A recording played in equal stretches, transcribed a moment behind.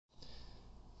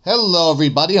Hello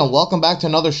everybody and welcome back to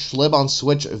another Schlib on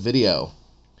Switch video.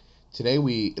 Today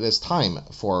it is time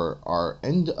for our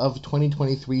end of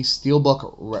 2023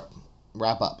 Steelbook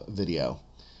wrap-up video.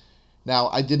 Now,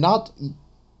 I did not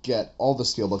get all the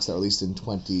Steelbooks that released in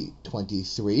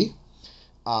 2023.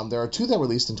 There are two that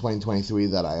released in 2023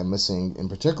 that I am missing in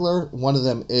particular. One of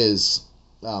them is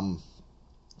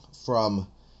from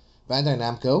Bandai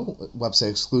Namco, website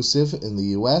exclusive in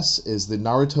the US, is the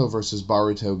Naruto vs.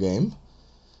 Boruto game,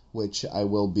 which I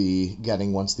will be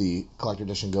getting once the collector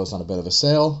edition goes on a bit of a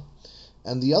sale.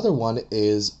 And the other one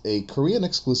is a Korean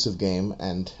exclusive game,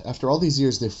 and after all these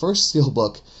years, the first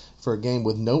Steelbook for a game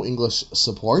with no English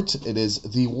support. It is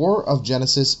The War of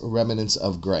Genesis Remnants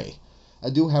of Grey. I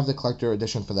do have the collector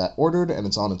edition for that ordered, and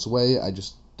it's on its way. I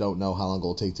just don't know how long it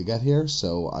will take to get here,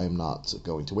 so I am not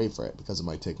going to wait for it, because it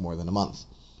might take more than a month.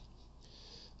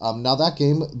 Now that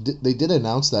game, they did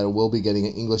announce that it will be getting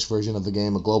an English version of the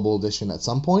game, a global edition at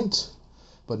some point,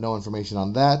 but no information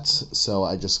on that, so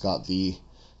I just got the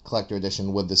collector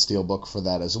edition with the Steelbook for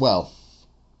that as well.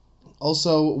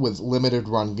 Also, with limited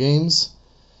run games,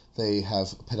 they have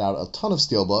put out a ton of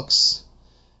Steelbooks,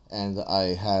 and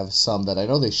I have some that I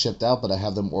know they shipped out, but I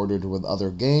have them ordered with other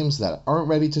games that aren't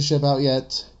ready to ship out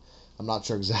yet. I'm not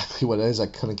sure exactly what it is, I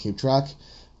couldn't keep track.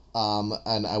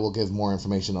 And I will give more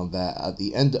information on that at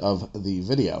the end of the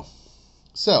video.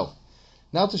 So,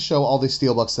 now to show all the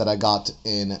Steelbooks that I got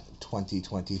in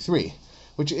 2023,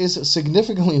 which is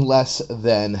significantly less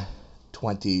than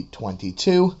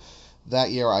 2022.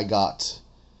 That year I got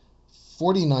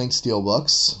 49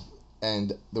 Steelbooks,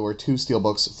 and there were two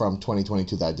Steelbooks from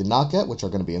 2022 that I did not get, which are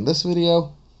going to be in this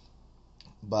video.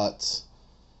 But,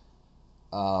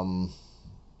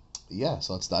 yeah,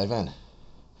 so let's dive in.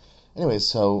 Anyways,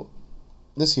 so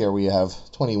this year we have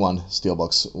 21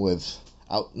 Steelbooks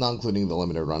not including the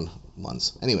limited run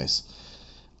ones. Anyways,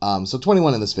 so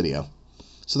 21 in this video.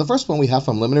 So the first one we have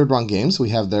from Limited Run Games, we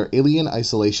have their Alien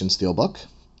Isolation Steelbook.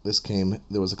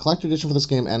 There was a collector edition for this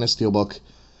game and a Steelbook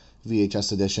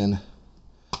VHS edition.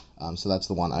 So that's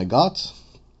the one I got.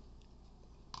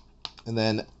 And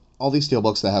then all these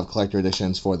Steelbooks that have collector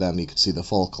editions for them, you can see the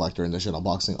full collector edition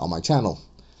unboxing on my channel,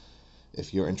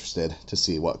 if you're interested to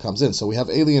see what comes in. So we have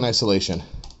Alien Isolation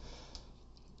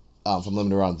from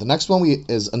Limited Run. The next one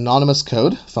is Anonymous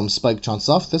Code from Spike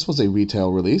Chunsoft. This was a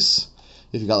retail release.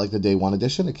 If you got like the Day 1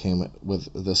 edition, it came with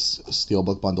this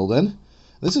Steelbook bundled in.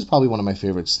 This is probably one of my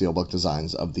favorite Steelbook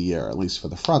designs of the year, at least for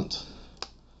the front.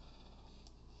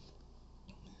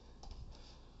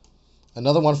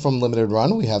 Another one from Limited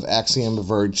Run, we have Axiom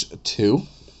Verge 2.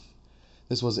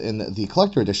 This was in the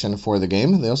collector edition for the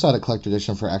game. They also had a collector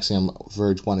edition for Axiom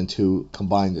Verge 1 and 2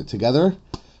 combined together,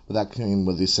 but that came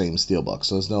with the same Steelbook.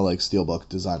 So there's no like Steelbook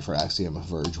designed for Axiom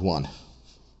Verge 1.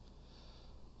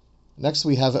 Next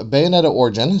we have Bayonetta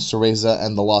Origin, Cereza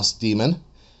and the Lost Demon.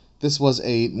 This was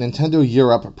a Nintendo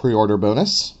Europe pre-order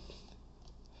bonus.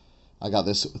 I got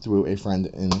this through a friend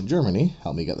in Germany.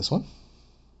 Helped me get this one.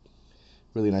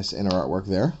 Really nice inner artwork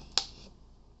there.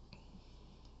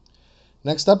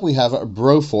 Next up, we have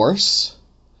Broforce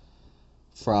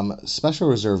from Special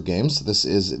Reserve Games. This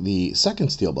is the second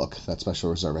Steelbook that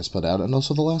Special Reserve has put out, and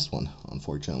also the last one,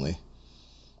 unfortunately.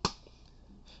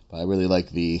 But I really like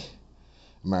the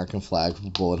American flag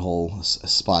bullet hole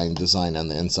spine design on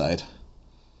the inside.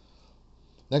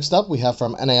 Next up, we have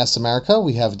from NAS America,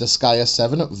 we have Disgaea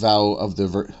 7, Vows of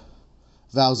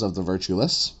the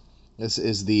Virtueless. This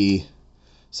is the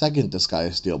second Disgaea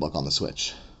Steelbook on the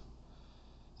Switch,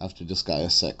 after Disgaea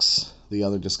 6. The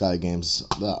other Disgaea games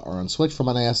that are on Switch from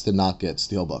NAS did not get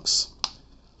Steelbooks.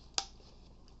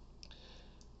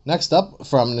 Next up,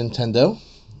 from Nintendo,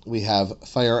 we have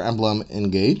Fire Emblem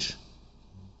Engage.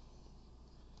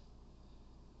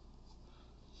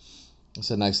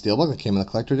 It's a nice Steelbook that came in the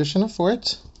collector edition for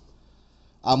it.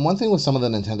 One thing with some of the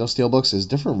Nintendo Steelbooks is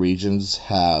different regions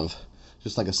have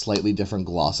just like a slightly different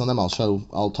gloss on them. I'll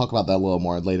talk about that a little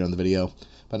more later in the video,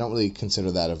 but I don't really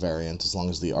consider that a variant as long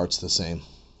as the art's the same.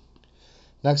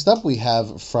 Next up, we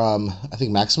have from, I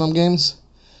think, Maximum Games,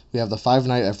 we have the Five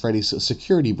Nights at Freddy's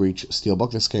Security Breach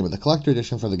Steelbook. This came with the collector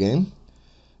edition for the game. And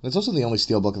it's also the only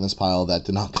Steelbook in this pile that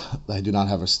do not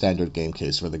have a standard game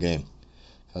case for the game,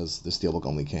 because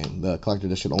the collector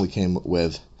edition only came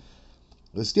with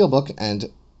the Steelbook,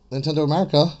 and Nintendo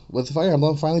America with Fire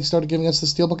Emblem finally started giving us the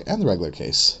Steelbook and the regular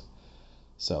case.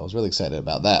 So I was really excited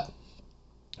about that.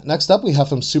 Next up, we have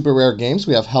from Super Rare Games,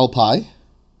 we have Hell Pie.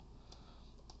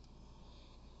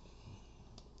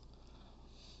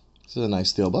 This is a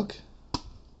nice Steelbook.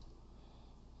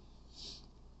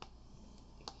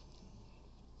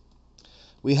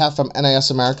 We have from NAS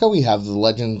America, we have The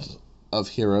Legend of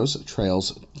Heroes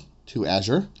Trails to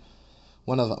Azure.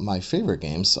 One of my favorite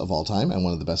games of all time, and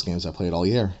one of the best games I played all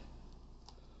year.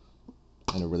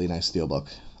 And a really nice Steelbook.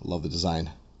 I love the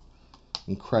design.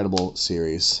 Incredible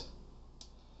series.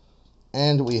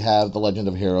 And we have The Legend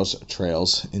of Heroes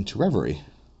Trails into Reverie.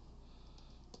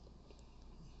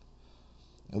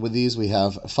 And with these, we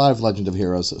have 5 Legend of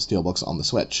Heroes Steelbooks on the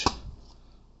Switch.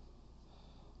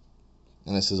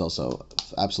 And this is also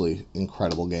an absolutely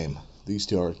incredible game. These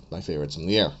two are my favorites in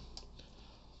the year.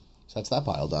 So that's that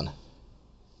pile done.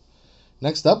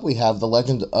 Next up, we have The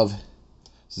Legend of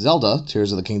Zelda,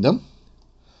 Tears of the Kingdom.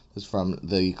 This is from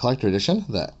the Collector Edition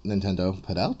that Nintendo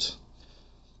put out.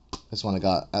 This one I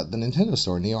got at the Nintendo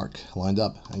store in New York. Lined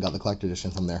up and got the Collector Edition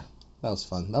from there. That was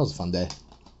fun. That was a fun day.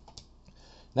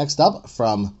 Next up,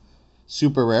 from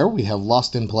Super Rare, we have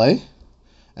Lost in Play.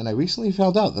 And I recently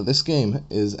found out that this game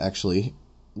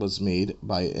was made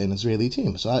by an Israeli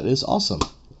team. So that is awesome.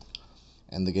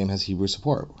 And the game has Hebrew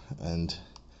support. And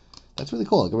that's really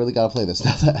cool. I really got to play this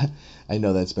now that I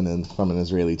know that it's been from an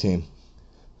Israeli team.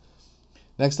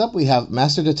 Next up, we have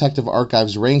Master Detective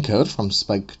Archives Raincoat from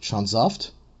Spike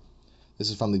Chunsoft. This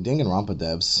is from the Danganronpa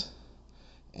devs.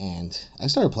 And I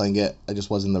started playing it. I just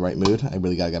wasn't in the right mood. I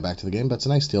really got to get back to the game. But it's a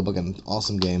nice Steelbook and an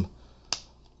awesome game.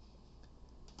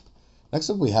 Next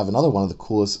up, we have another one of the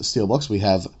coolest Steelbooks. We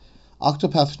have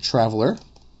Octopath Traveler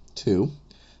 2.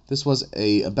 This was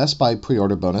a Best Buy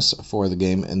pre-order bonus for the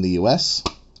game in the US.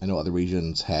 I know other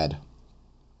regions had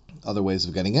other ways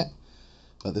of getting it,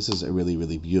 but this is a really,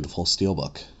 really beautiful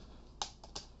Steelbook.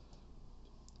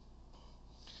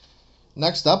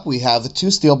 Next up, we have the 2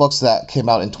 Steelbooks that came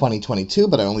out in 2022,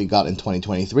 but I only got in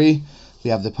 2023. We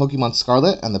have the Pokemon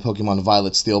Scarlet and the Pokemon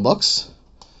Violet Steelbooks,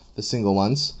 the single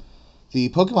ones. The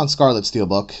Pokemon Scarlet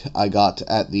Steelbook I got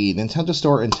at the Nintendo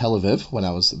store in Tel Aviv when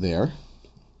I was there.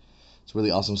 It's a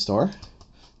really awesome store.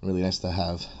 Really nice to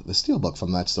have the Steelbook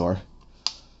from that store.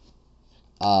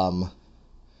 And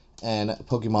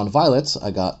Pokemon Violets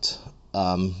I got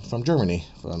from Germany.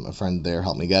 From a friend there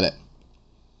helped me get it.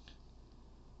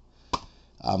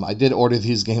 I did order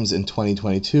these games in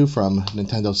 2022 from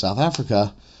Nintendo South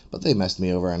Africa, but they messed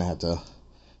me over and I had to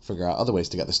figure out other ways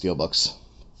to get the Steelbooks.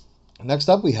 Next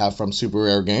up, we have from Super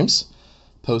Rare Games,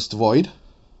 Post Void.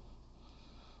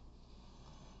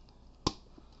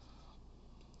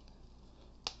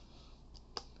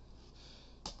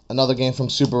 Another game from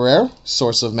Super Rare,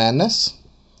 Source of Madness.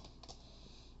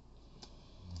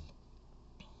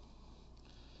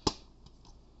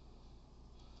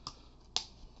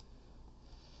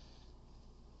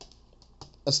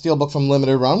 A Steelbook from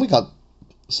Limited Run. We got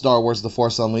Star Wars The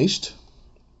Force Unleashed.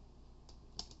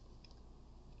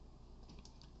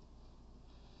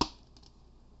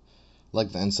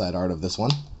 Like the inside art of this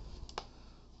one.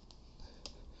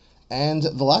 And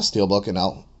the last Steelbook, and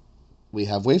now we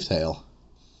have Wavetail.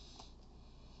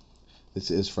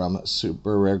 This is from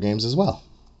Super Rare Games as well.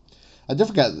 I did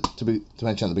forget to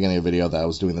mention at the beginning of the video that I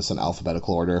was doing this in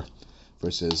alphabetical order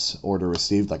versus order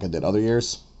received like I did other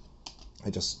years. I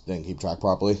just didn't keep track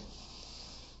properly.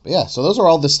 But yeah, so those are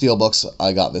all the Steelbooks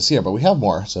I got this year, but we have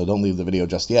more, so don't leave the video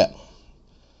just yet.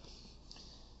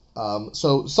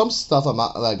 So some stuff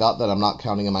that I got that I'm not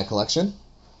counting in my collection.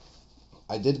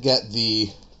 I did get the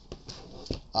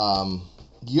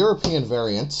European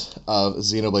variant of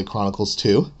Xenoblade Chronicles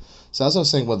 2. So as I was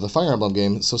saying with the Fire Emblem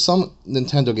game, so some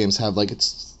Nintendo games have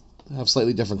have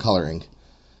slightly different coloring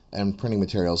and printing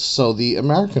materials. So the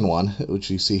American one, which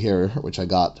you see here, which I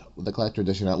got with the Collector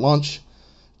Edition at launch,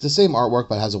 it's the same artwork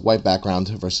but has a white background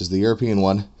versus the European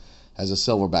one has a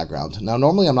silver background. Now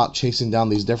normally I'm not chasing down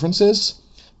these differences,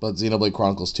 but Xenoblade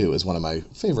Chronicles 2 is one of my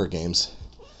favorite games,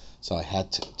 so I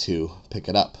had to pick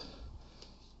it up.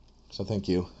 So thank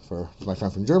you for my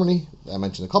friend from Germany, I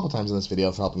mentioned a couple times in this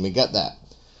video, for helping me get that.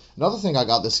 Another thing I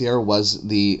got this year was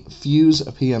the Fuse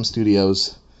PM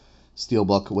Studios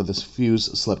Steelbook with this Fuse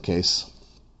slipcase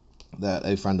that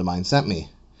a friend of mine sent me.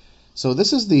 So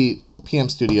this is the PM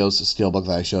Studios Steelbook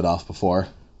that I showed off before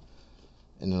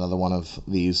in another one of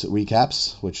these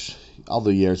recaps, which all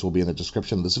the years will be in the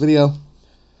description of this video.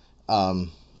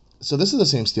 So this is the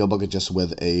same Steelbook, just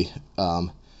with a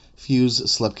Fuse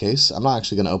slipcase. I'm not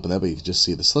actually going to open it, but you can just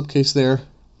see the slipcase there.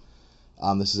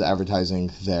 This is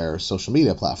advertising their social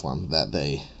media platform that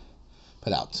they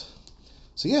put out.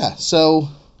 So yeah, so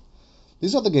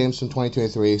these are the games from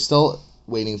 2023. Still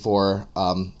waiting for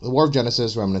the War of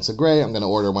Genesis, Remnants of Grey. I'm going to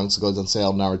order once it goes on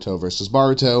sale, Naruto versus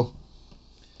Boruto.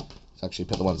 Let's actually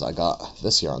put the ones I got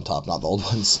this year on top, not the old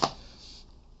ones.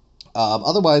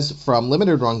 Otherwise, from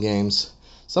Limited Run Games,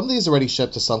 some of these already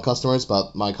shipped to some customers,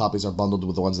 but my copies are bundled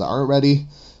with the ones that aren't ready.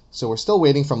 So we're still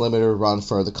waiting from Limited Run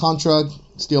for the Contra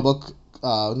Steelbook,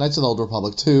 Knights of the Old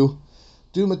Republic 2,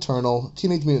 Doom Eternal,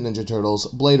 Teenage Mutant Ninja Turtles,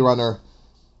 Blade Runner,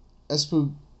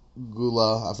 Espugula,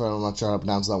 I'm not sure how to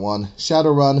pronounce that one,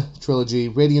 Shadowrun Trilogy,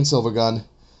 Radiant Silvergun,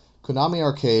 Konami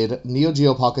Arcade, Neo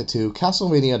Geo Pocket 2,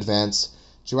 Castlevania Advance,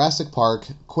 Jurassic Park,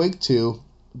 Quake 2,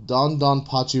 Don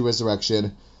Pachi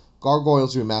Resurrection,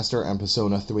 Gargoyles Remaster, and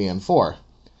Persona 3 and 4.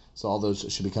 So all those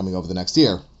should be coming over the next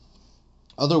year.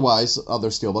 Otherwise, other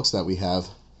Steelbooks that we have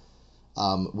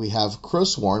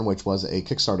Crowsworn, which was a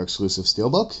Kickstarter exclusive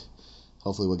Steelbook.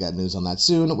 Hopefully we'll get news on that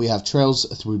soon. We have Trails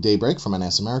Through Daybreak from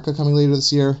NS America coming later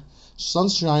this year.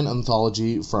 Sunshine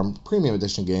Anthology from Premium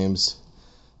Edition Games.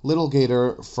 Little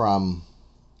Gator from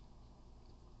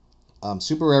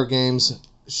Super Rare Games.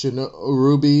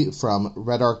 Shinorubi from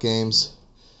Red Arc Games.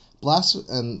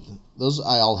 And those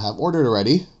I all have ordered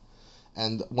already.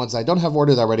 And ones I don't have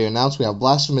ordered that are already announced, we have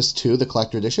Blasphemous 2, the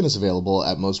Collector Edition, is available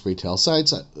at most retail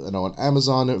sites. I know on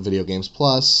Amazon, Video Games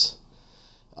Plus,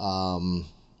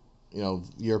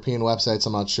 European websites,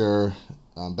 I'm not sure.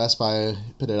 Best Buy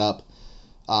put it up.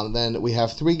 Then we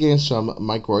have 3 games from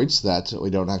Microids that we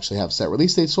don't actually have set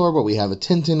release dates for, but we have a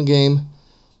Tintin game.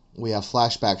 We have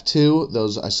Flashback 2.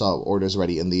 Those I saw orders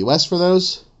already in the US for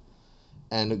those.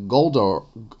 And Goldork,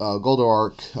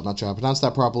 I'm not sure how to pronounce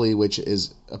that properly, which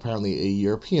is apparently a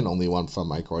European-only one from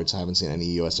Microids. I haven't seen any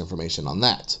US information on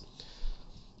that.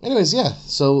 Anyways, yeah,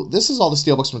 so this is all the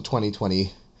Steelbooks from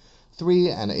 2023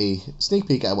 and a sneak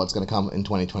peek at what's going to come in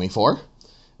 2024.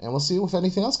 And we'll see if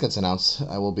anything else gets announced.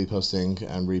 I will be posting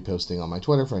and reposting on my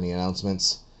Twitter for any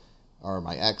announcements, or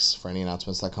my X for any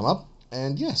announcements that come up.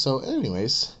 And yeah, so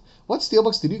anyways, what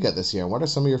Steelbooks did you get this year? What are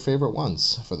some of your favorite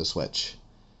ones for the Switch?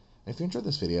 If you enjoyed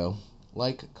this video,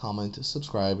 like, comment,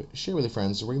 subscribe, share with your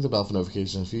friends, ring the bell for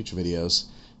notifications of future videos,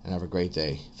 and have a great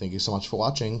day. Thank you so much for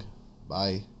watching.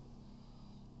 Bye.